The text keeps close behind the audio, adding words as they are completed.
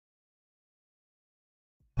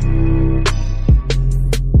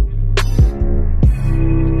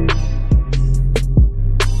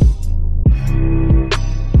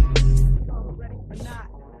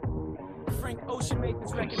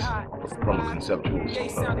conceptual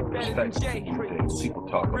perspective to things. People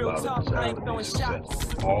talk about a desire to be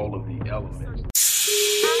successful. All of the elements.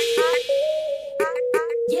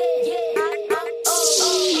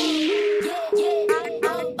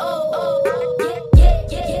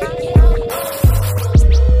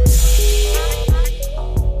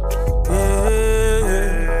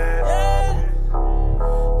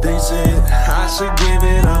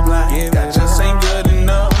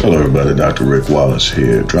 Hello everybody, Dr. Rick Wallace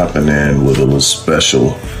here, dropping in with a little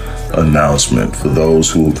special announcement for those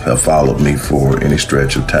who have followed me for any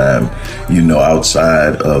stretch of time. You know,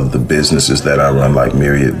 outside of the businesses that I run, like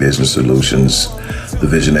Myriad Business Solutions, the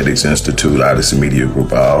Visionetics Institute, Odyssey Media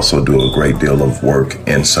Group, I also do a great deal of work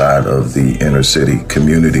inside of the inner city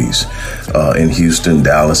communities in Houston,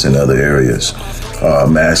 Dallas, and other areas.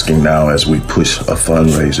 I'm asking now, as we push a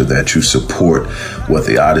fundraiser, that you support what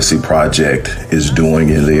the Odyssey Project is doing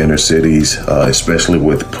in the inner cities, especially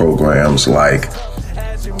with programs like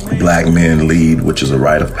Black Men Lead, which is a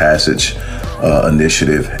rite of passage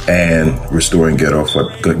initiative, and Restoring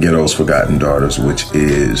Ghetto's Forgotten Daughters, which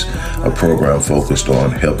is a program focused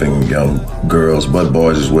on helping young girls, but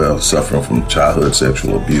boys as well, suffering from childhood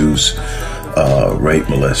sexual abuse, rape,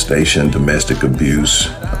 molestation, domestic abuse,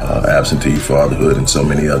 absentee fatherhood, and so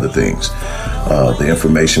many other things. The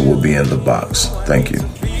information will be in the box. Thank you.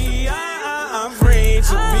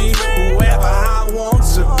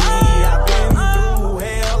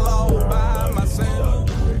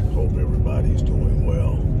 Hope everybody's doing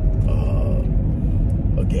well.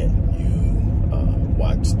 Again, you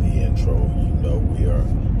watched the intro. You know we are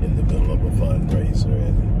in the middle of a fundraiser,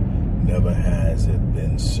 and never has it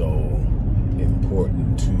been so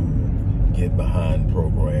important to get behind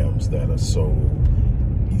programs that are so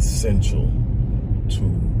essential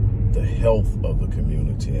to the health of the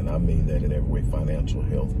community. And I mean that in every way: financial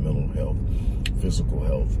health, mental health, physical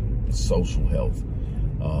health, social health.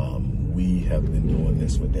 We have been doing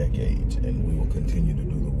this for decades, and we will continue to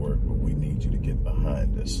do the work, but we need you to get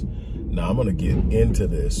behind us. Now, I'm going to get into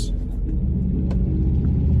this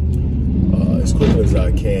as quickly as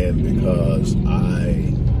I can, because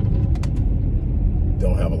I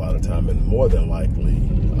don't have a lot of time, and more than likely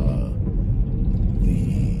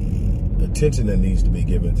the attention that needs to be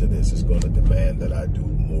given to this is going to demand that I do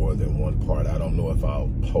more than one part. I don't know if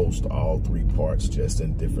I'll post all 3 parts just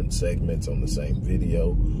in different segments on the same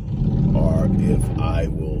video, or if I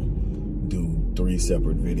will do 3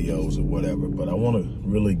 separate videos or whatever, but I want to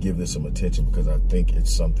really give this some attention because I think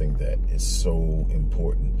it's something that is so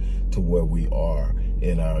important to where we are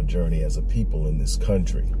in our journey as a people in this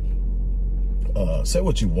country. Say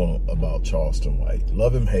what you want about Charleston White.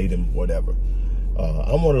 Love him, hate him, whatever.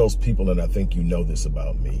 I'm one of those people, and I think you know this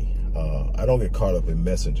about me. I don't get caught up in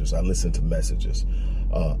messengers. I listen to messages.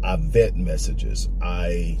 I vet messages.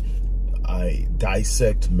 I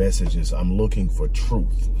dissect messages. I'm looking for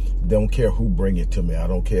truth. Don't care who bring it to me. I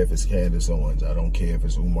don't care if it's Candace Owens. I don't care if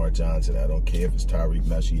it's Umar Johnson. I don't care if it's Tariq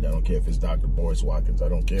Nasheed. I don't care if it's Dr. Boris Watkins. I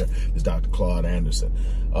don't care if it's Dr. Claude Anderson.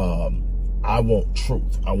 I want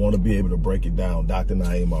truth. I want to be able to break it down. Dr.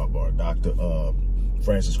 Naeem Akbar, Dr.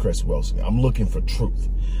 Francis Cress Wilson. I'm looking for truth.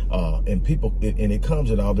 And people, and it comes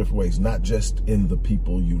in all different ways, not just in the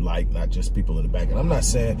people you like, not just people in the back. And I'm not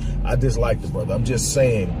saying I dislike the brother. I'm just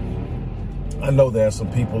saying I know there are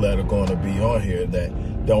some people that are going to be on here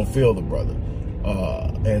that don't feel the brother.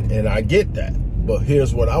 And I get that. But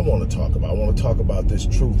here's what I want to talk about. I want to talk about this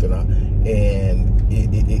truth, and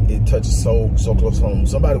it touches so close home.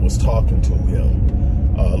 Somebody was talking to him.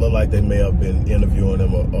 Looked like they may have been interviewing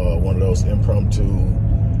him, one of those impromptu,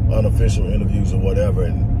 unofficial interviews or whatever,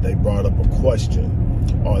 and they brought up a question,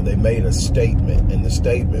 or they made a statement, and the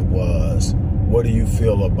statement was, "What do you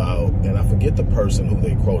feel about?" And I forget the person who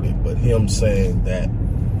they quoted, but him saying that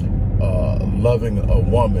loving a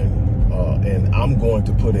woman. And I'm going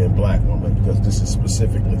to put in black woman because this is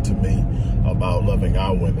specifically to me about loving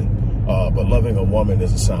our women. But loving a woman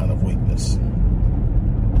is a sign of weakness.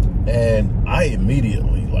 And I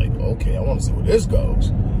immediately like, okay, I want to see where this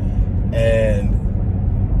goes. And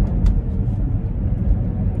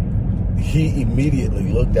he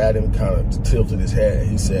immediately looked at him, kind of tilted his head.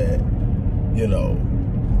 He said, you know,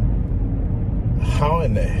 how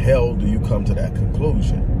in the hell do you come to that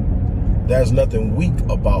conclusion? There's nothing weak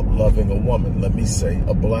about loving a woman. Let me say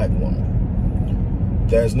a black woman.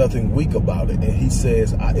 There's nothing weak about it. And he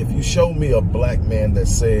says, if you show me a black man that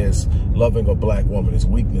says loving a black woman is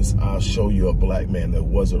weakness, I'll show you a black man that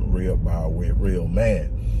wasn't real by a real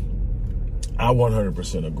man. I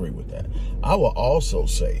 100% agree with that. I will also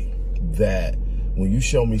say that when you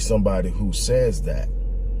show me somebody who says that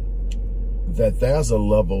there's a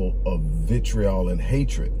level of vitriol and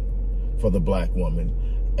hatred for the black woman.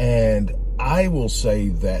 And I will say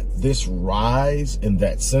that this rise in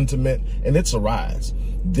that sentiment, and it's a rise,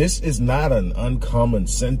 this is not an uncommon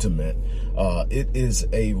sentiment. It is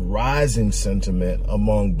a rising sentiment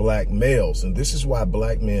among black males. And this is why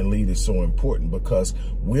Black Men Lead is so important, because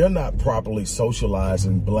we're not properly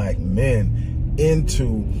socializing black men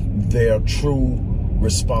into their true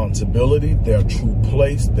responsibility, their true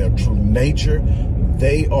place, their true nature.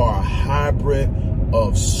 They are a hybrid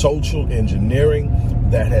of social engineering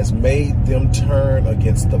that has made them turn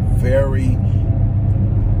against the very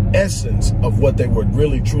essence of what they were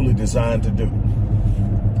really truly designed to do.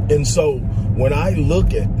 And so when I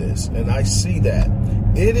look at this and I see that,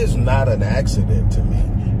 it is not an accident to me.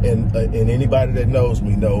 And anybody that knows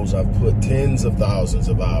me knows I've put tens of thousands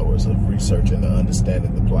of hours of research into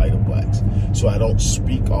understanding the plight of blacks. So I don't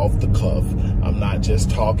speak off the cuff. I'm not just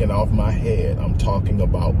talking off my head. I'm talking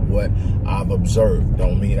about what I've observed.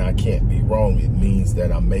 Don't mean I can't be wrong. It means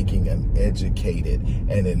that I'm making an educated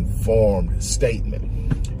and informed statement.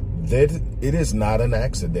 That it is not an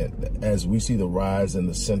accident as we see the rise in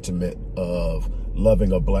the sentiment of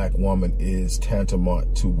loving a black woman is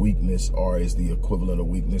tantamount to weakness, or is the equivalent of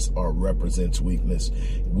weakness, or represents weakness.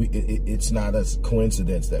 It's not a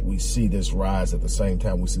coincidence that we see this rise at the same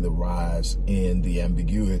time we see the rise in the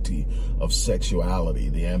ambiguity of sexuality,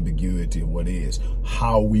 the ambiguity of what is,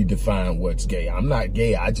 how we define what's gay. I'm not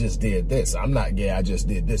gay, I just did this. I'm not gay, I just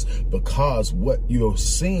did this. Because what you're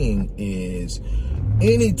seeing is,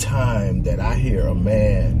 anytime that I hear a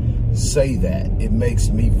man say that, it makes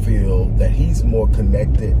me feel that he's more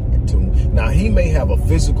connected to, now he may have a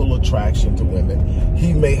physical attraction to women,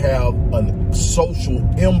 he may have a social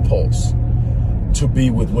impulse to be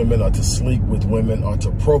with women, or to sleep with women, or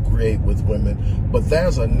to procreate with women, but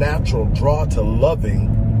there's a natural draw to loving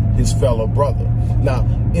his fellow brother. Now,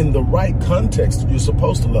 in the right context, you're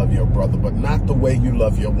supposed to love your brother, but not the way you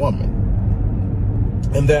love your woman.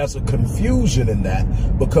 And there's a confusion in that,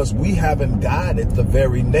 because we haven't guided the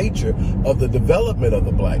very nature of the development of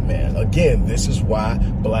the black man. Again, this is why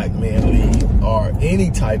Black Men Lead, or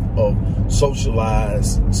any type of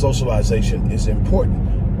socialization, is important.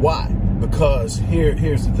 Why? Because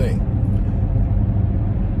here's the thing.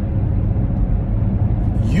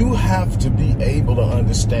 You have to be able to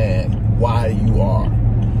understand why you are.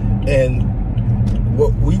 And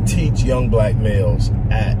what we teach young black males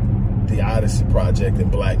at the Odyssey Project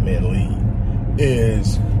and Black Men Lead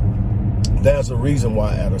is, there's a reason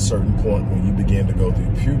why at a certain point when you begin to go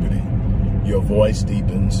through puberty, your voice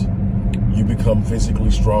deepens, you become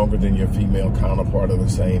physically stronger than your female counterpart of the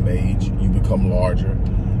same age, you become larger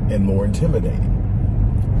and more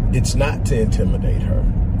intimidating. It's not to intimidate her,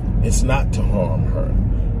 it's not to harm her,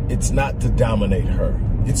 it's not to dominate her,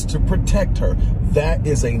 it's to protect her. That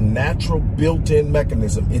is a natural built-in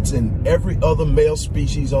mechanism. It's in every other male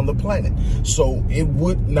species on the planet. So it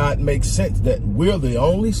would not make sense that we're the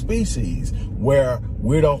only species where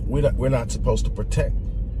we're not supposed to protect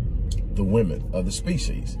the women of the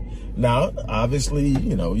species. Now, obviously,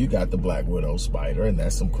 you know, you got the black widow spider, and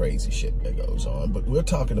that's some crazy shit that goes on. But we're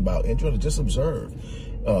talking about, and just observe,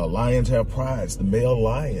 lions have prides. The male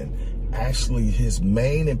lion, actually, his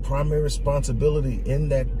main and primary responsibility in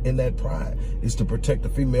that pride is to protect the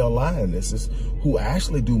female lionesses, who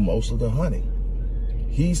actually do most of the hunting.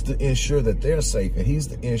 He's to ensure that they're safe, and he's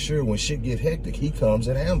to ensure when shit get hectic, he comes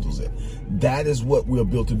and handles it. That is what we're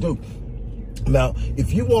built to do. Now,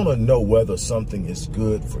 if you want to know whether something is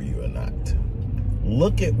good for you or not,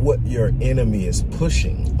 look at what your enemy is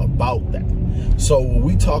pushing about that. So when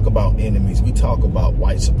we talk about enemies, we talk about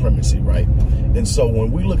white supremacy, right? And so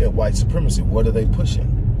when we look at white supremacy, what are they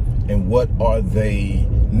pushing? And what are they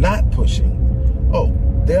not pushing? Oh,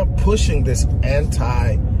 they're pushing this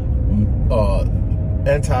anti-woman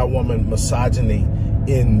misogyny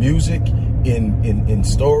in music, in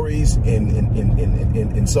stories,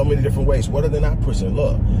 in so many different ways. What are they not pushing?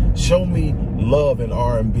 Love. Show me love in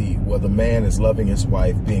R&B, where the man is loving his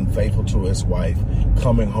wife, being faithful to his wife,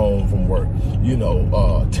 coming home from work. You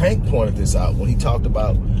know, Tank pointed this out when he talked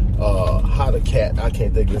about how the cat, I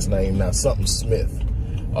can't think of his name now, something Smith,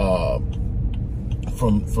 from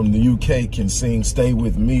the UK, can sing Stay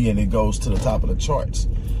With Me, and it goes to the top of the charts.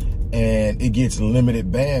 And it gets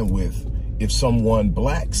limited bandwidth. If someone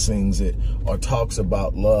black sings it or talks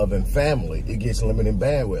about love and family, it gets limited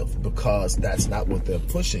bandwidth, because that's not what they're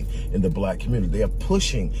pushing in the black community. They are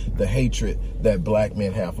pushing the hatred that black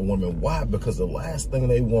men have for women. Why? Because the last thing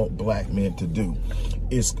they want black men to do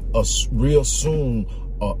is real soon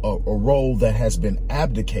a role that has been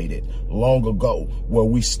abdicated long ago, where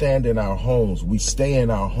we stand in our homes, we stay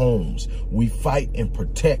in our homes, we fight and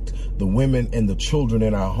protect the women and the children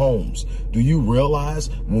in our homes. Do you realize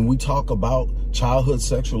when we talk about childhood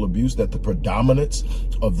sexual abuse that the predominance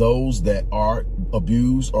of those that are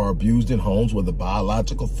abused in homes where the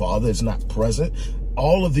biological father is not present?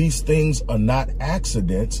 All of these things are not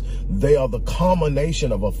accidents. They are the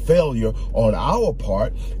culmination of a failure on our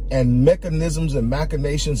part and mechanisms and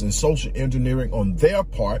machinations and social engineering on their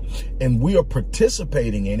part. And we are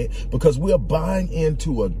participating in it because we are buying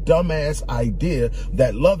into a dumbass idea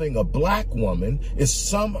that loving a black woman is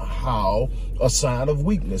somehow a sign of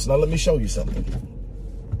weakness. Now, let me show you something.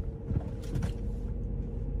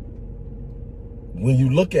 When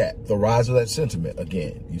you look at the rise of that sentiment,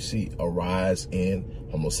 again, you see a rise in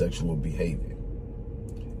homosexual behavior.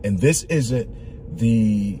 And this isn't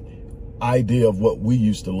the idea of what we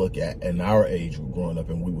used to look at in our age growing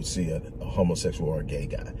up, and we would see a homosexual or a gay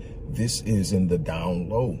guy. This is in the down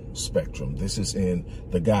low spectrum. This is in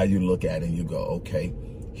the guy you look at and you go, okay,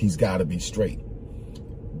 he's got to be straight.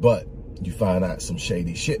 But you find out some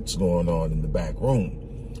shady shit's going on in the back room.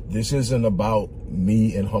 This isn't about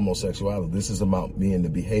me and homosexuality. This is about me and the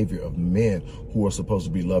behavior of men who are supposed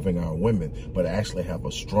to be loving our women, but actually have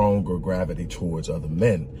a stronger gravity towards other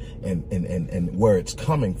men. And where it's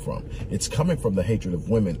coming from. It's coming from the hatred of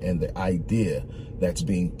women and the idea that's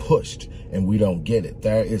being pushed, and we don't get it.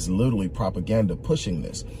 There is literally propaganda pushing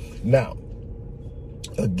this. Now,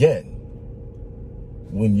 again,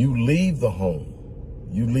 when you leave the home,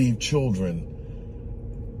 you leave children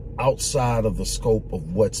outside of the scope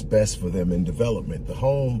of what's best for them in development. The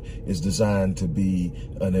home is designed to be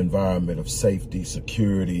an environment of safety,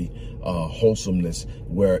 security, wholesomeness,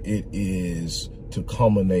 where it is to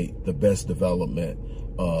culminate the best development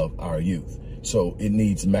of our youth. So it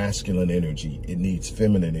needs masculine energy. It needs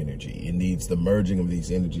feminine energy. It needs the merging of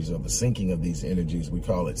these energies or the syncing of these energies. We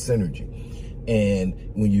call it synergy. And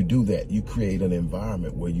when you do that, you create an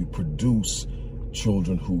environment where you produce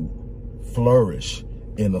children who flourish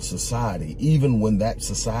in a society, even when that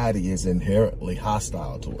society is inherently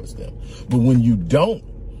hostile towards them. But when you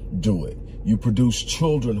don't do it, you produce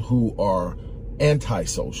children who are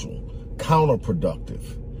antisocial,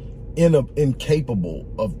 counterproductive,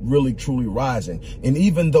 incapable of really truly rising. And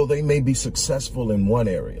even though they may be successful in one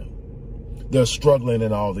area, they're struggling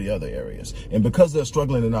in all the other areas. And because they're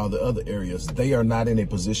struggling in all the other areas, they are not in a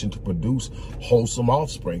position to produce wholesome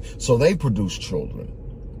offspring. So they produce children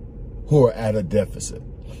who are at a deficit.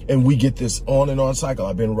 And we get this on and on cycle.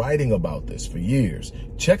 I've been writing about this for years.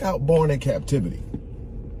 Check out Born in Captivity,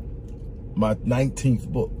 my 19th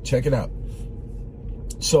book. Check it out.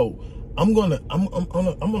 So I'm gonna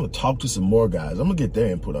talk to some more guys. I'm gonna get their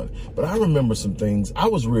input on it. But I remember some things. I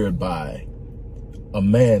was reared by a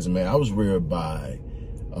man's man. I was reared by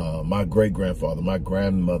my great-grandfather. My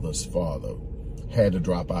grandmother's father had to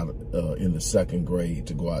drop out in the 2nd grade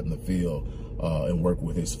to go out in the field and work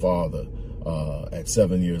with his father at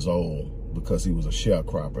 7 years old, because he was a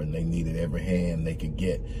sharecropper and they needed every hand they could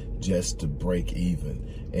get just to break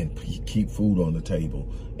even and keep food on the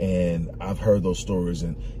table. And I've heard those stories,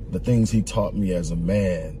 and the things he taught me as a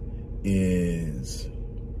man is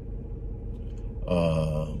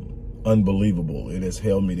unbelievable. It has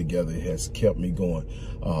held me together. It has kept me going.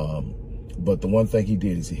 But the one thing he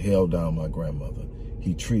did is he held down my grandmother.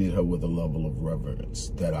 He treated her with a level of reverence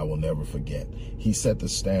that I will never forget. He set the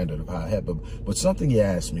standard of how I had, but something he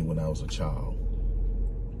asked me when I was a child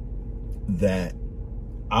that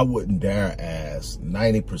I wouldn't dare ask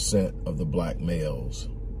 90% of the black males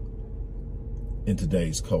in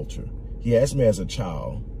today's culture. He asked me as a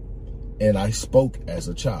child, and I spoke as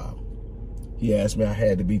a child. He asked me, I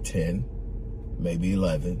had to be 10, maybe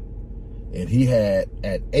 11, and he had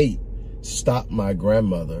at 8 stopped my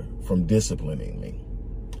grandmother from disciplining me.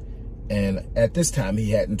 And at this time, he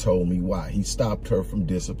hadn't told me why. He stopped her from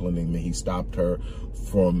disciplining me. He stopped her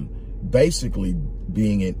from basically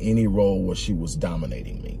being in any role where she was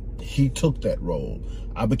dominating me. He took that role.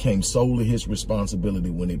 I became solely his responsibility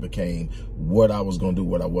when it became what I was going to do,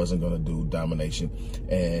 what I wasn't going to do, domination.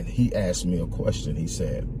 And he asked me a question. He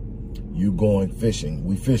said, you going fishing?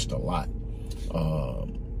 We fished a lot.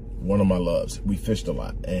 One of my loves, we fished a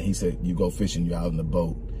lot. And he said, you go fishing, you're out in the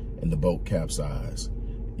boat, and the boat capsized.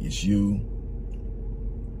 It's you,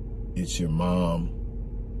 it's your mom,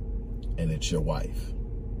 and it's your wife.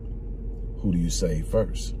 Who do you save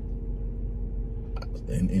first?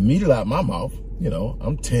 And immediately out my mouth, you know,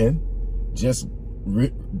 I'm 10, just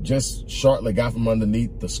shortly got from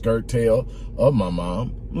underneath the skirt tail of my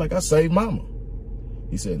mom. I'm like, I saved mama.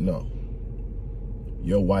 He said, no,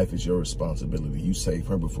 Your wife is your responsibility. You save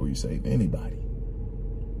her before you save anybody.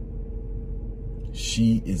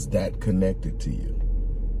 She is that connected to you.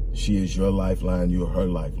 She is your lifeline. You're her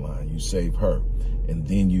lifeline. You save her. And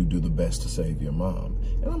then you do the best to save your mom.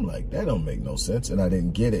 And I'm like, that don't make no sense. And I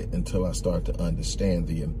didn't get it until I started to understand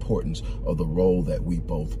the importance of the role that we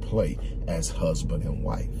both play as husband and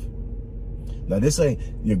wife. Now, this ain't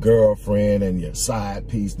your girlfriend and your side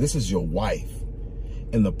piece. This is your wife.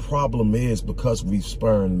 And the problem is, because we've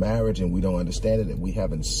spurned marriage and we don't understand it, and we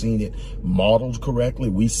haven't seen it modeled correctly,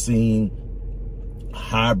 we've seen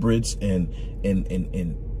hybrids and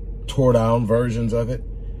tore down versions of it.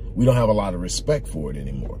 We don't have a lot of respect for it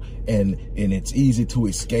anymore. And it's easy to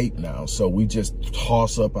escape now. So we just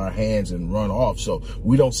toss up our hands and run off. So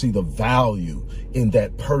we don't see the value in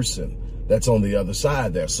that person that's on the other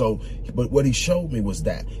side there. So, but what he showed me was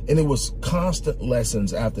that. And it was constant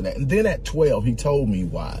lessons after that. And then at 12, he told me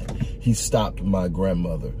why he stopped my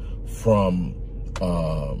grandmother from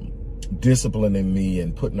disciplining me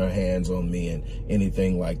and putting her hands on me and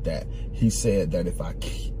anything like that. He said that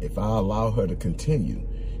if I allow her to continue,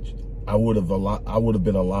 I would have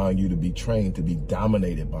been allowing you to be trained to be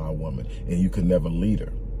dominated by a woman, and you could never lead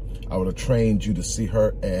her. I would have trained you to see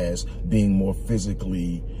her as being more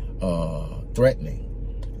physically threatening,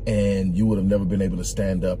 and you would have never been able to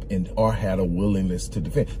stand up or had a willingness to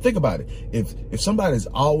defend. Think about it. If somebody's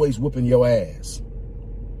always whooping your ass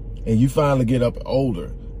and you finally get up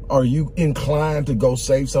older, are you inclined to go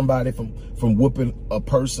save somebody from whooping a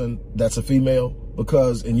person that's a female?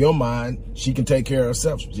 Because in your mind, she can take care of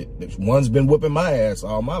herself. One's been whooping my ass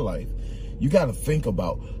all my life. You got to think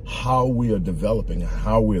about how we are developing,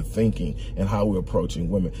 how we're thinking, and how we're approaching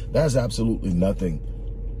women. There's absolutely nothing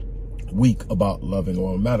weak about loving a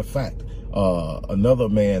woman. Matter of fact, another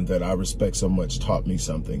man that I respect so much taught me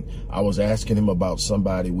something. I was asking him about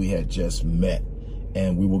somebody we had just met,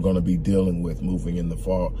 and we were going to be dealing with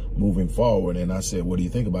moving forward. And I said, what do you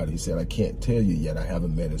think about it? He said, I can't tell you yet. I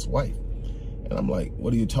haven't met his wife. And I'm like,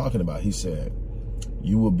 what are you talking about? He said,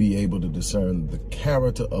 you will be able to discern the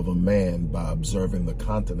character of a man by observing the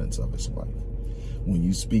countenance of his wife. When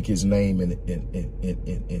you speak his name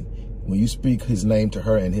when you speak his name to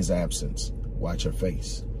her in his absence, watch her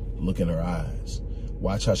face, look in her eyes,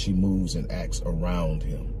 watch how she moves and acts around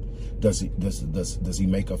him. Does he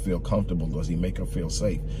make her feel comfortable? Does he make her feel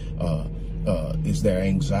safe? Is there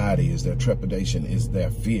anxiety? Is there trepidation? Is there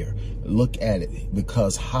fear? Look at it,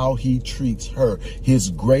 because how he treats her, his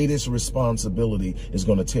greatest responsibility is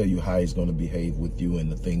going to tell you how he's going to behave with you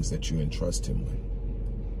and the things that you entrust him with.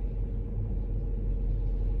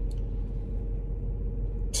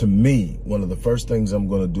 To me, one of the first things I'm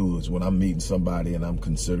going to do is when I'm meeting somebody and I'm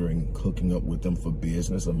considering hooking up with them for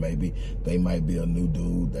business, or maybe they might be a new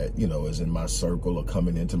dude that, is in my circle or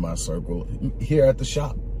coming into my circle here at the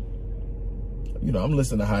shop. I'm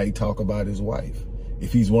listening to how he talk about his wife.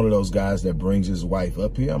 If he's one of those guys that brings his wife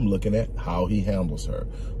up here, I'm looking at how he handles her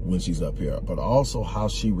when she's up here, but also how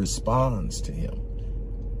she responds to him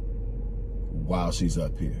while she's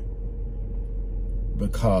up here,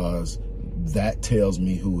 because that tells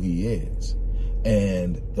me who he is.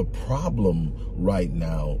 And the problem right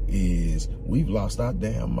now is we've lost our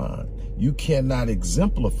damn mind. You cannot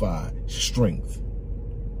exemplify strength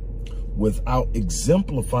without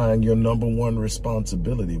exemplifying your number one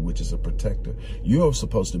responsibility, which is a protector. You're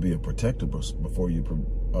supposed to be a protector before you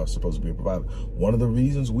are supposed to be a provider. One of the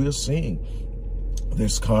reasons we're seeing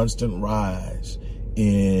this constant rise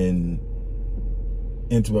in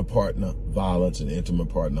intimate partner violence and intimate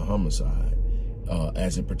partner homicide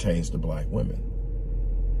as it pertains to black women,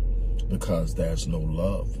 because there's no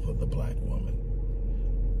love for the black woman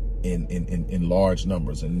in large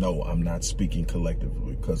numbers. And no, I'm not speaking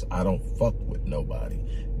collectively, because I don't fuck with nobody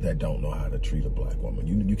that don't know how to treat a black woman.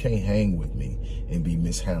 You can't hang with me and be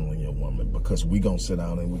mishandling your woman, because we're going to sit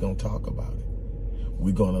down and we're going to talk about it.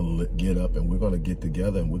 We're going to get up and we're going to get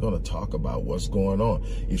together and we're going to talk about what's going on.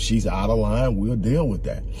 If she's out of line, we'll deal with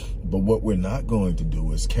that. But what we're not going to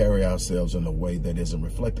do is carry ourselves in a way that isn't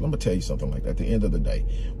reflected. I'm going to tell you something like that. At the end of the day,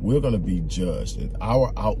 we're going to be judged, and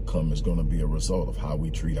our outcome is going to be a result of how we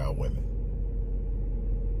treat our women.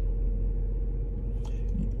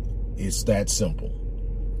 It's that simple.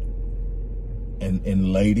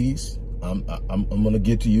 And ladies, I'm going to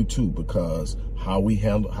get to you too, because how we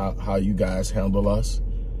handle, how you guys handle us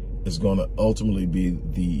is going to ultimately be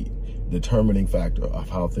the determining factor of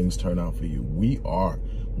how things turn out for you. We are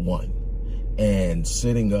one. And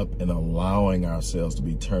sitting up and allowing ourselves to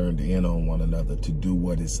be turned in on one another to do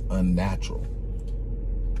what is unnatural.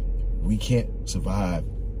 We can't survive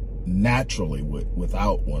naturally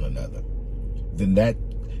without one another. Then that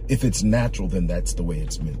If it's natural, then that's the way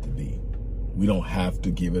it's meant to be. We don't have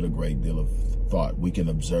to give it a great deal of thought. We can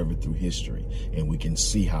observe it through history, and we can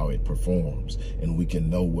see how it performs, and we can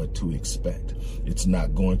know what to expect. It's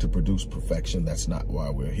not going to produce perfection. That's not why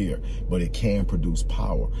we're here. But it can produce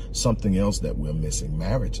power. Something else that we're missing.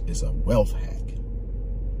 Marriage is a wealth hack.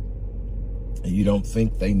 And you don't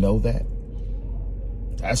think they know that?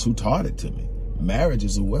 That's who taught it to me. Marriage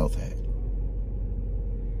is a wealth hack.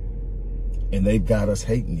 And they've got us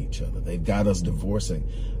hating each other. They've got us divorcing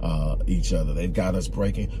each other. They've got us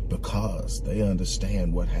breaking because they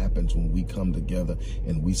understand what happens when we come together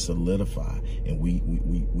and we solidify and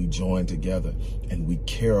we join together and we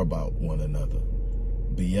care about one another.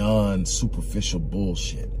 Beyond superficial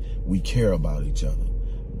bullshit, we care about each other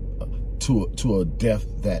to a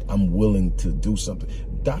depth that I'm willing to do something.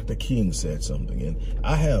 Dr. King said something, and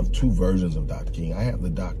I have two versions of Dr. King. I have the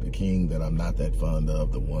Dr. King that I'm not that fond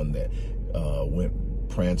of, the one that went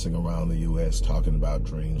prancing around the U.S. talking about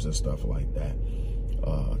dreams and stuff like that.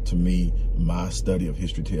 To me, my study of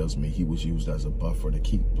history tells me he was used as a buffer to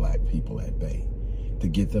keep black people at bay, to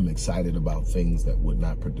get them excited about things that would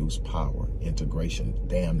not produce power. Integration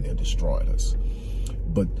damn near destroyed us.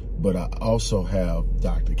 But I also have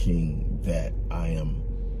Dr. King that I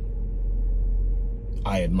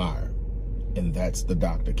admire, and that's the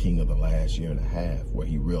Dr. King of the last year and a half, where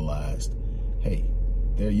he realized, hey,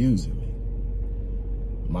 they're using me.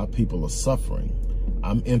 My people are suffering.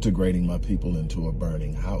 I'm integrating my people into a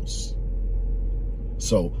burning house.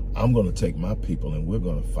 So I'm going to take my people and we're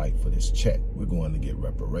going to fight for this check. We're going to get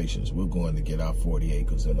reparations. We're going to get our 40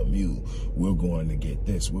 acres and a mule. We're going to get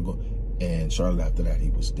this. And shortly after that,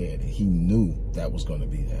 he was dead. And he knew that was going to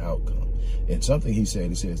be the outcome. And something he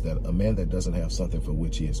says that a man that doesn't have something for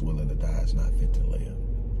which he is willing to die is not fit to live.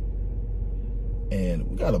 And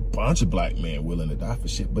we got a bunch of black men willing to die for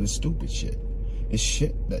shit, but it's stupid shit. It's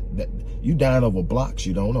shit that you dying over blocks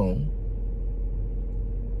you don't own.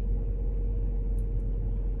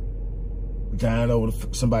 Dying over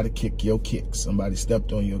somebody kicked your kick. Somebody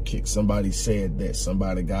stepped on your kick. Somebody said that.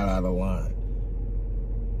 Somebody got out of line.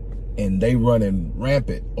 And they running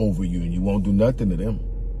rampant over you and you won't do nothing to them.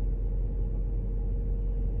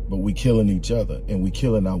 But we killing each other and we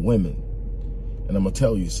killing our women. And I'm going to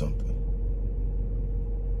tell you something.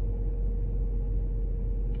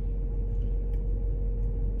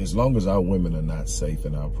 As long as our women are not safe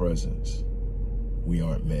in our presence, we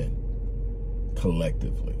aren't men,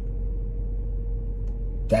 collectively.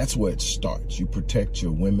 That's where it starts. You protect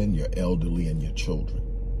your women, your elderly, and your children.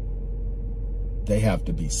 They have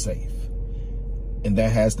to be safe. And there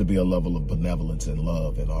has to be a level of benevolence and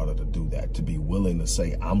love in order to do that, to be willing to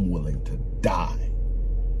say, I'm willing to die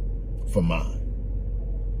for mine.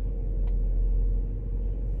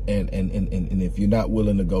 And if you're not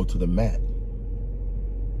willing to go to the mat,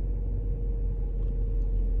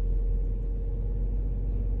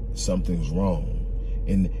 something's wrong.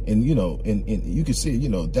 And you know, and you can see, you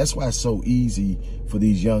know, that's why it's so easy for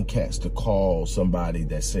these young cats to call somebody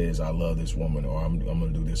that says, I love this woman, or I'm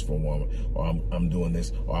going to do this for a woman, or I'm doing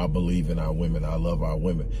this, or I believe in our women, I love our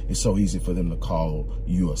women. It's so easy for them to call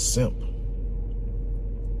you a simp.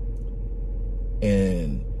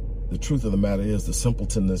 And the truth of the matter is the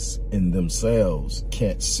simpletonness in themselves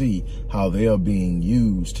can't see how they are being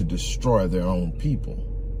used to destroy their own people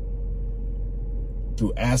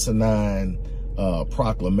through asinine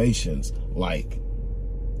proclamations like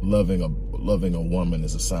loving a woman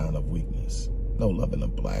is a sign of weakness. No, loving a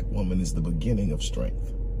black woman is the beginning of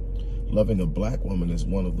strength. Loving a black woman is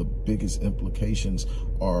one of the biggest implications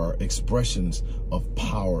or expressions of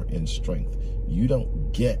power and strength. You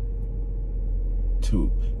don't get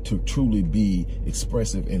to truly be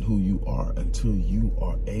expressive in who you are until you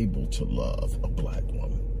are able to love a black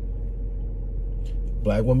woman.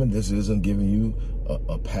 Black women, this isn't giving you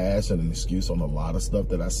a pass and an excuse on a lot of stuff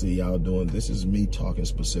that I see y'all doing. This is me talking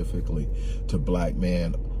specifically to black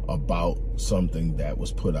men about something that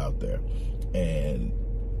was put out there. And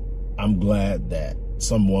I'm glad that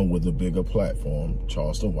someone with a bigger platform,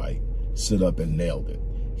 Charleston White, stood up and nailed it.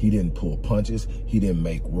 He didn't pull punches. He didn't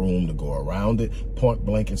make room to go around it. Point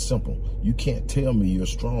blank and simple. You can't tell me you're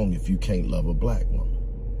strong if you can't love a black woman.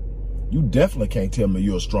 You definitely can't tell me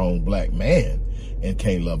you're a strong black man and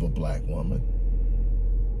can't love a black woman.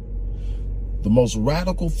 The most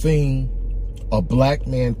radical thing a black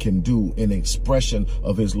man can do in expression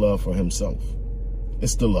of his love for himself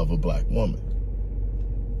is to love a black woman.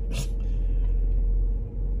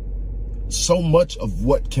 So much of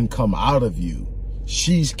what can come out of you,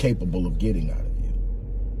 she's capable of getting out of you.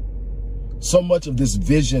 So much of this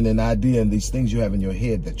vision and idea and these things you have in your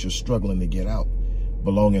head that you're struggling to get out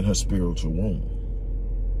belong in her spiritual womb.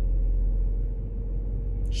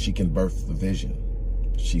 She can birth the vision.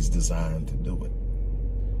 She's designed to do it.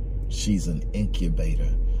 She's an incubator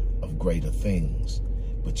of greater things,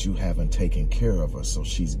 but you haven't taken care of her, so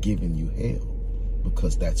she's giving you hell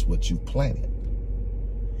because that's what you planted.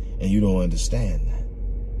 And you don't understand that.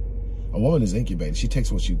 A woman is incubated. She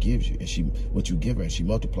takes what you give you, and what you give her, and she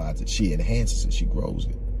multiplies it. She enhances it. She grows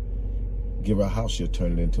it. Give her a house, she'll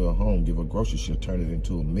turn it into a home. Give her groceries, she'll turn it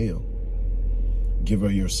into a meal. Give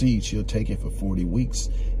her your seed, she'll take it for 40 weeks,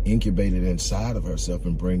 incubate it inside of herself,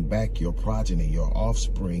 and bring back your progeny, your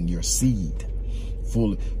offspring, your seed,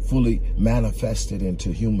 fully manifested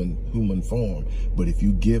into human form. But if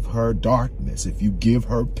you give her darkness, if you give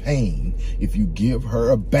her pain, if you give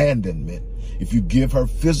her abandonment, if you give her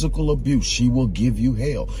physical abuse, she will give you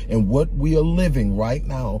hell. And what we are living right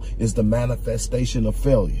now is the manifestation of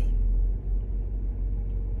failure.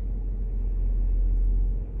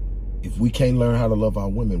 If we can't learn how to love our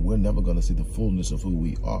women, we're never going to see the fullness of who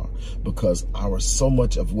we are, because so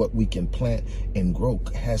much of what we can plant and grow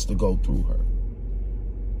has to go through her.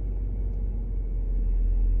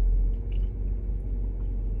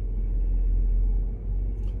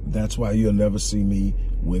 That's why you'll never see me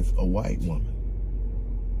with a white woman.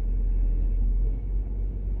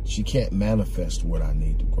 She can't manifest what I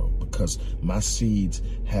need to grow, because my seeds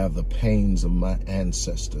have the pains of my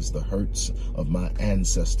ancestors, the hurts of my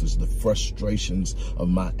ancestors, the frustrations of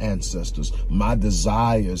my ancestors. My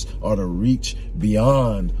desires are to reach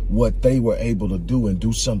beyond what they were able to do and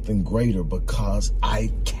do something greater, because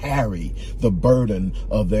I carry the burden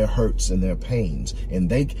of their hurts and their pains.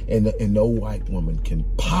 And no white woman can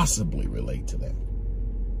possibly relate to that.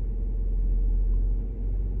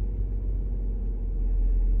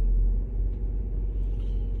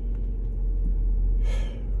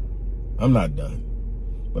 I'm not done,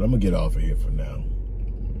 but I'm going to get off of here for now.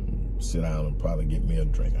 Sit down and probably get me a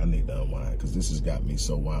drink. I need to unwind, because this has got me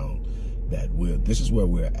so wound that this is where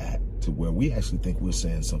we're at, to where we actually think we're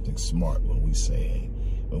saying something smart when we say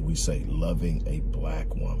loving a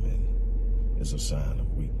black woman is a sign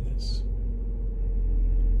of weakness.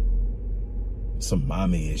 There's some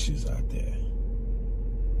mommy issues out there.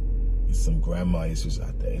 There's some grandma issues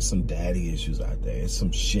out there. There's some daddy issues out there. There's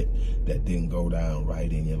some shit that didn't go down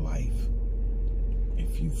right in your life.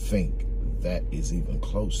 If you think that is even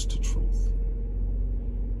close to truth.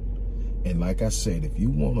 And like I said, if you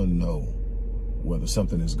want to know whether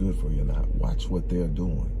something is good for you or not, watch what they're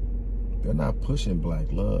doing. They're not pushing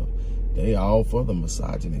black love. They all for the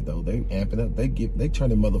misogyny, though. They amping up. They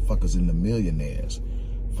turning motherfuckers into millionaires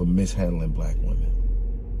for mishandling black women.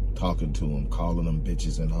 Talking to them, calling them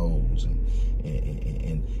bitches and hoes,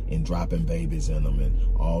 and dropping babies in them, and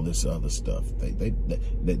all this other stuff. They're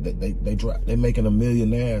making them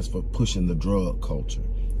millionaires for pushing the drug culture.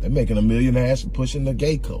 They're making them millionaires for pushing the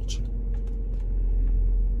gay culture.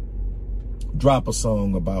 Drop a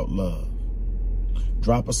song about love.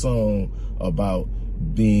 Drop a song about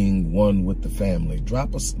being one with the family.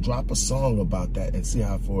 Drop a song about that and see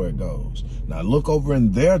how far it goes. Now look over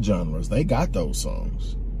in their genres. They got those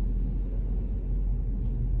songs.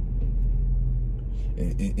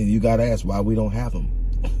 And you got to ask why we don't have them.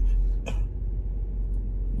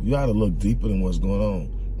 You got to look deeper than what's going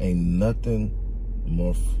on. Ain't nothing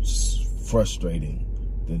more frustrating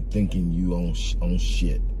than thinking you own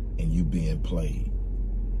shit and you being played.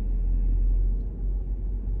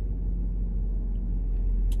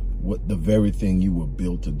 What the very thing you were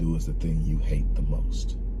built to do is the thing you hate the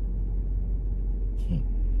most.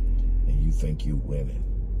 And you think you winning.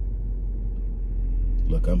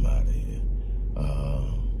 Look, I'm out of here.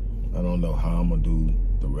 I don't know how I'm going to do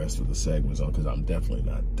the rest of the segments on, because I'm definitely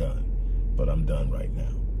not done. But I'm done right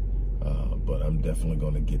now. But I'm definitely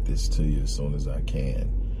going to get this to you as soon as I can.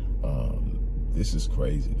 This is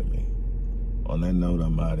crazy to me. On that note,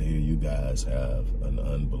 I'm out of here. You guys have an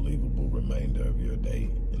unbelievable remainder of your day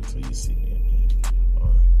until you see me again. All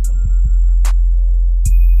right.